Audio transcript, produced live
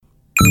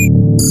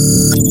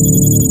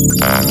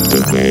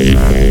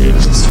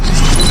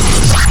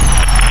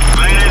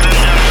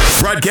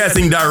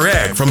broadcasting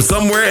direct from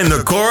somewhere in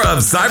the core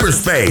of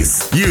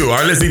cyberspace. You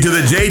are listening to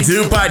the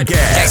J2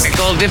 Podcast.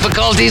 Technical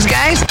difficulties,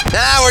 guys?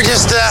 Nah, we're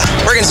just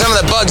working some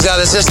of the bugs out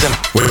of the system.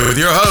 With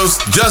your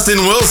host, Justin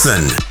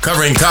Wilson,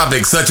 covering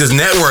topics such as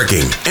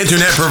networking,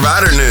 internet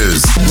provider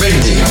news, big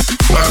deal,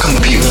 a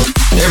computer.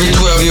 Every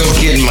 12-year-old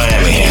kid in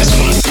Miami has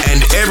one.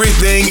 and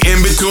everything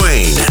in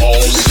between. All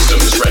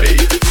systems ready.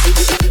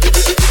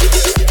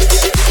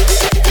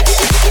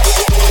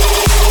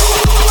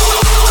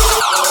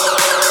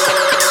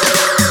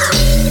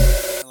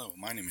 Hello,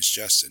 my name is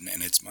Justin,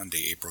 and it's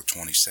Monday, April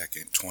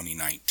 22nd,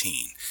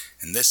 2019,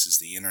 and this is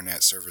the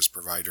Internet Service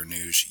Provider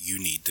news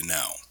you need to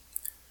know.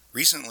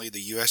 Recently,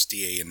 the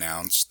USDA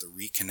announced the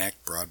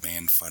Reconnect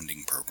Broadband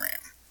Funding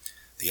Program.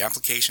 The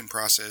application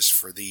process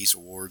for these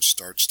awards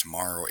starts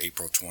tomorrow,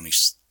 April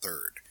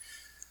 23rd.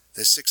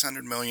 This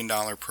 $600 million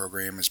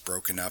program is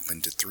broken up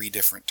into three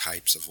different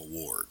types of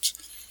awards.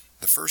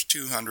 The first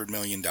 $200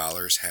 million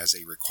has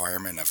a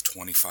requirement of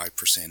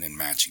 25% in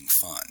matching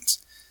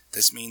funds.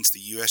 This means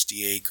the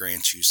USDA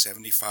grants you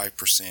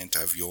 75%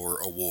 of your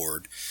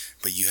award,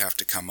 but you have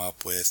to come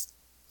up with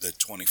the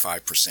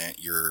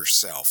 25%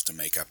 yourself to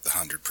make up the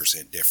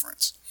 100%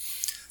 difference.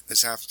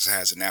 This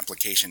has an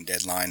application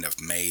deadline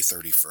of May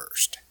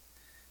 31st.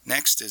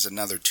 Next is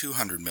another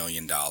 $200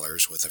 million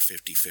with a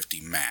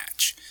 50-50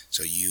 match.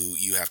 So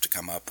you have to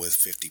come up with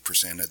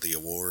 50% of the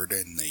award,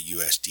 and the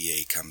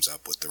USDA comes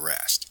up with the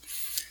rest.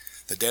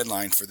 The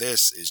deadline for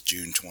this is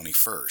June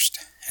 21st.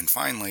 And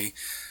finally,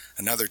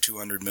 another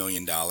 $200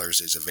 million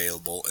is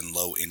available in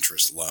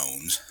low-interest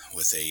loans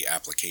with a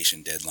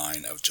application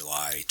deadline of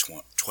July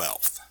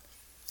 12th.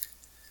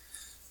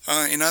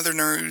 In other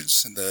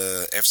news,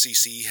 the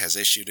FCC has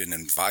issued an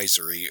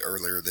advisory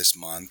earlier this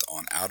month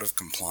on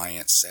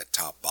out-of-compliance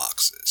set-top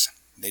boxes.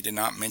 They did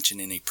not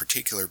mention any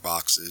particular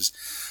boxes,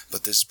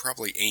 but this is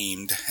probably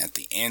aimed at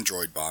the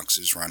Android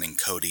boxes running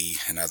Kodi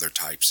and other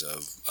types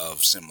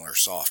of similar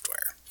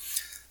software.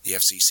 The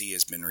FCC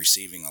has been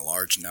receiving a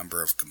large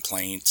number of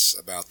complaints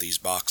about these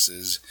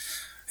boxes,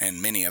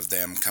 and many of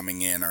them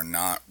coming in are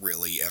not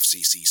really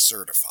FCC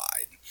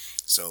certified.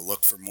 So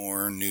look for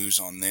more news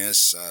on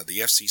this. The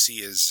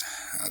FCC has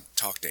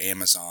talked to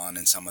Amazon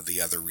and some of the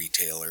other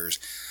retailers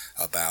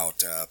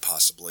about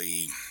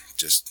possibly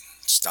just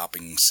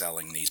stopping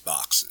selling these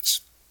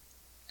boxes.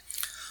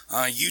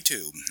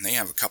 YouTube, they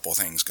have a couple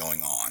things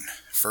going on.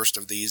 First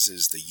of these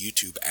is the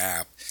YouTube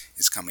app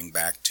is coming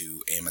back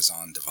to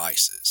Amazon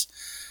devices.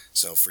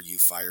 So for you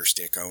Fire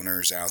Stick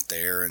owners out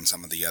there and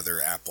some of the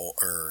other Apple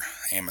or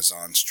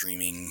Amazon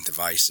streaming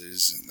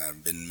devices that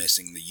have been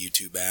missing the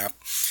YouTube app,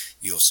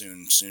 you'll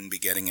soon be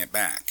getting it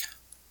back.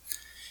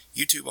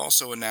 YouTube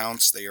also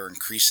announced they are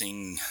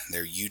increasing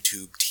their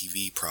YouTube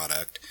TV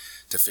product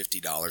to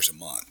 $50 a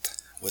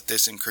month. With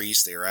this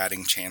increase, they are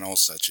adding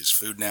channels such as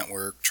Food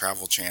Network,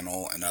 Travel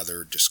Channel, and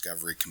other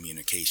Discovery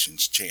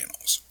Communications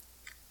channels.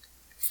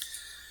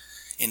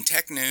 In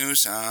tech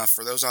news,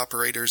 for those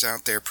operators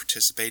out there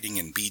participating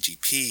in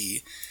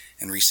BGP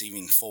and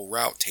receiving full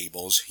route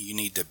tables, you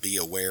need to be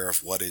aware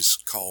of what is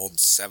called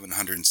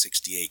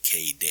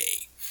 768K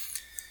day.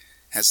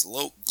 As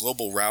the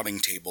global routing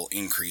table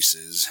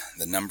increases,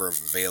 the number of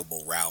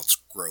available routes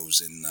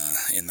grows in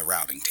the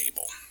routing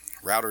table.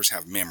 Routers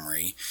have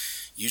memory,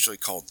 usually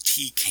called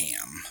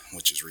TCAM,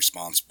 which is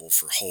responsible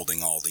for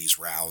holding all these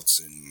routes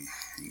and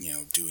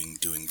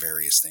doing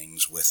various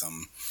things with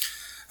them.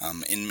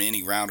 In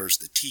many routers,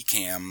 the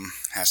TCAM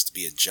has to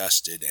be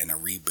adjusted and a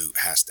reboot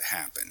has to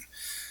happen.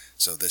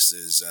 So this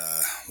is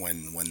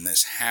when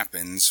this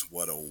happens,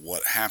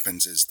 what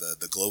happens is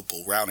the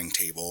global routing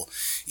table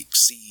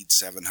exceeds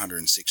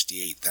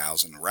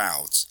 768,000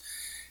 routes,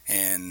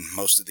 and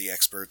most of the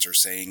experts are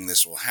saying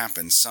this will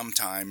happen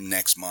sometime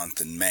next month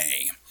in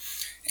May.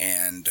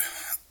 And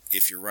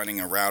if you're running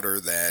a router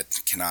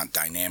that cannot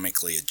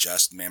dynamically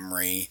adjust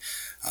memory,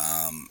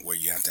 where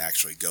you have to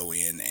actually go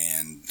in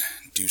and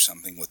do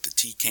something with the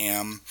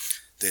TCAM,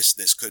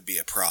 this could be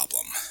a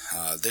problem.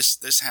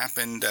 This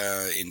happened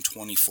in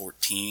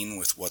 2014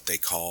 with what they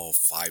call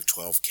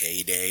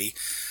 512K day.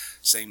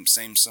 Same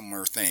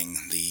similar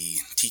thing. The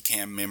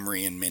TCAM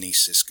memory in many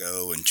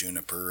Cisco and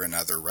Juniper and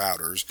other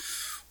routers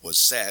was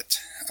set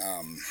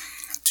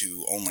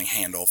to only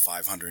handle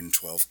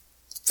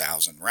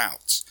 512,000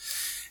 routes.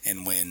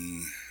 And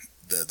when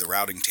the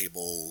routing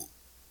table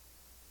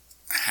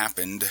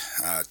happened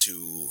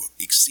to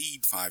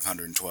exceed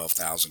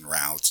 512,000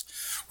 routes,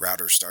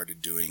 routers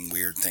started doing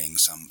weird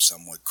things.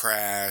 Some would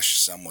crash,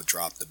 some would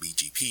drop the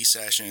BGP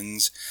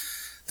sessions.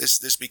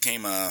 This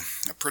became a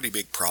pretty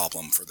big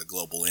problem for the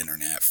global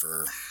internet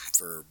for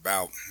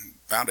about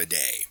a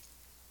day.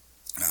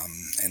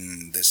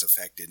 And this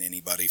affected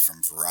anybody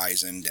from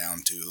Verizon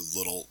down to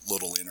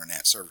little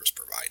internet service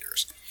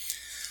providers.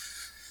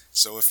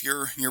 So if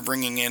you're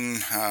bringing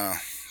in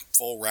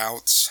full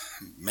routes,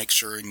 make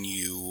sure and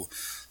you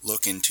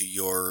look into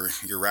your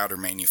router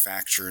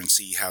manufacturer and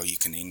see how you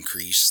can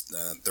increase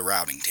the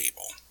routing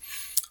table.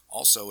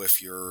 Also,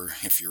 if you're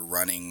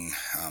running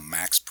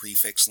max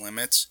prefix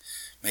limits,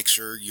 make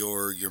sure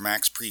your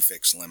max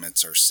prefix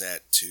limits are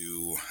set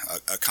to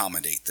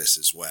accommodate this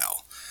as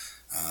well.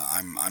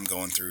 I'm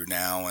going through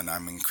now, and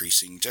I'm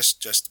increasing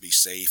just to be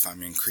safe.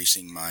 I'm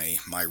increasing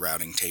my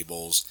routing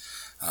tables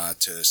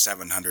to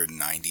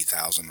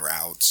 790,000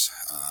 routes.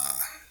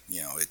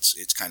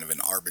 It's kind of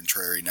an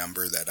arbitrary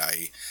number that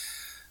I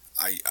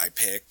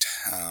picked.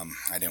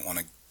 I didn't want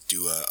to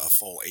do a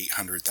full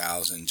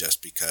 800,000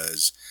 just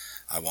because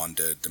I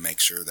wanted to make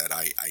sure that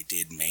I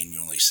did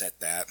manually set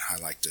that. I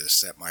like to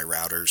set my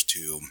routers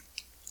to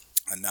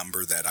a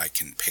number that I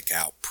can pick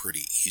out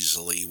pretty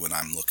easily when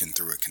I'm looking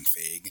through a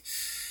config,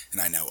 and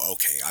I know,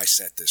 okay, I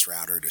set this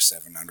router to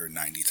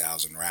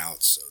 790,000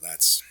 routes, so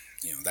that's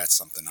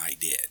something I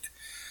did.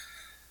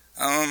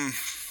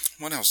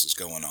 What else is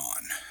going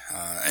on?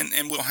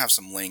 And we'll have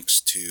some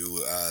links to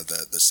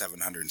the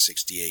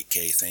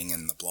 768K thing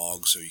in the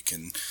blog, so you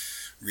can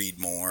read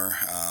more.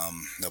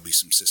 There'll be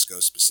some Cisco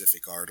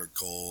specific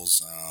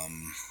articles,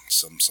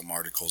 some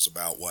articles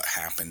about what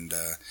happened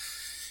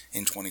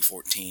in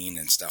 2014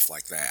 and stuff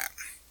like that.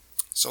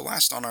 So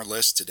last on our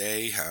list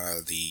today,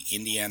 the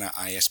Indiana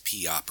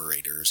ISP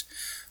operators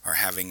are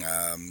having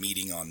a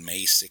meeting on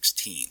May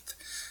 16th.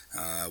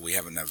 We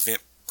have an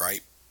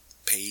Eventbrite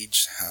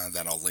page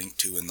that I'll link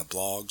to in the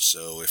blog,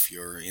 so if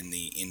you're in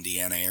the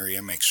Indiana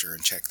area, make sure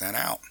and check that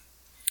out.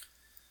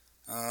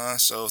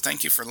 So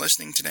thank you for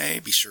listening today.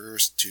 Be sure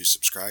to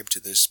subscribe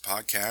to this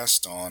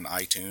podcast on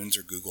iTunes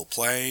or Google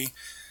Play.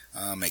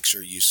 Make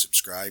sure you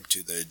subscribe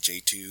to the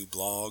J2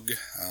 blog.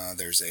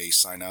 There's a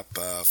sign-up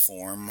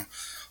form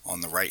on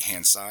the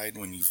right-hand side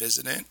when you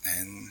visit it.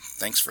 And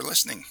thanks for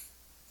listening.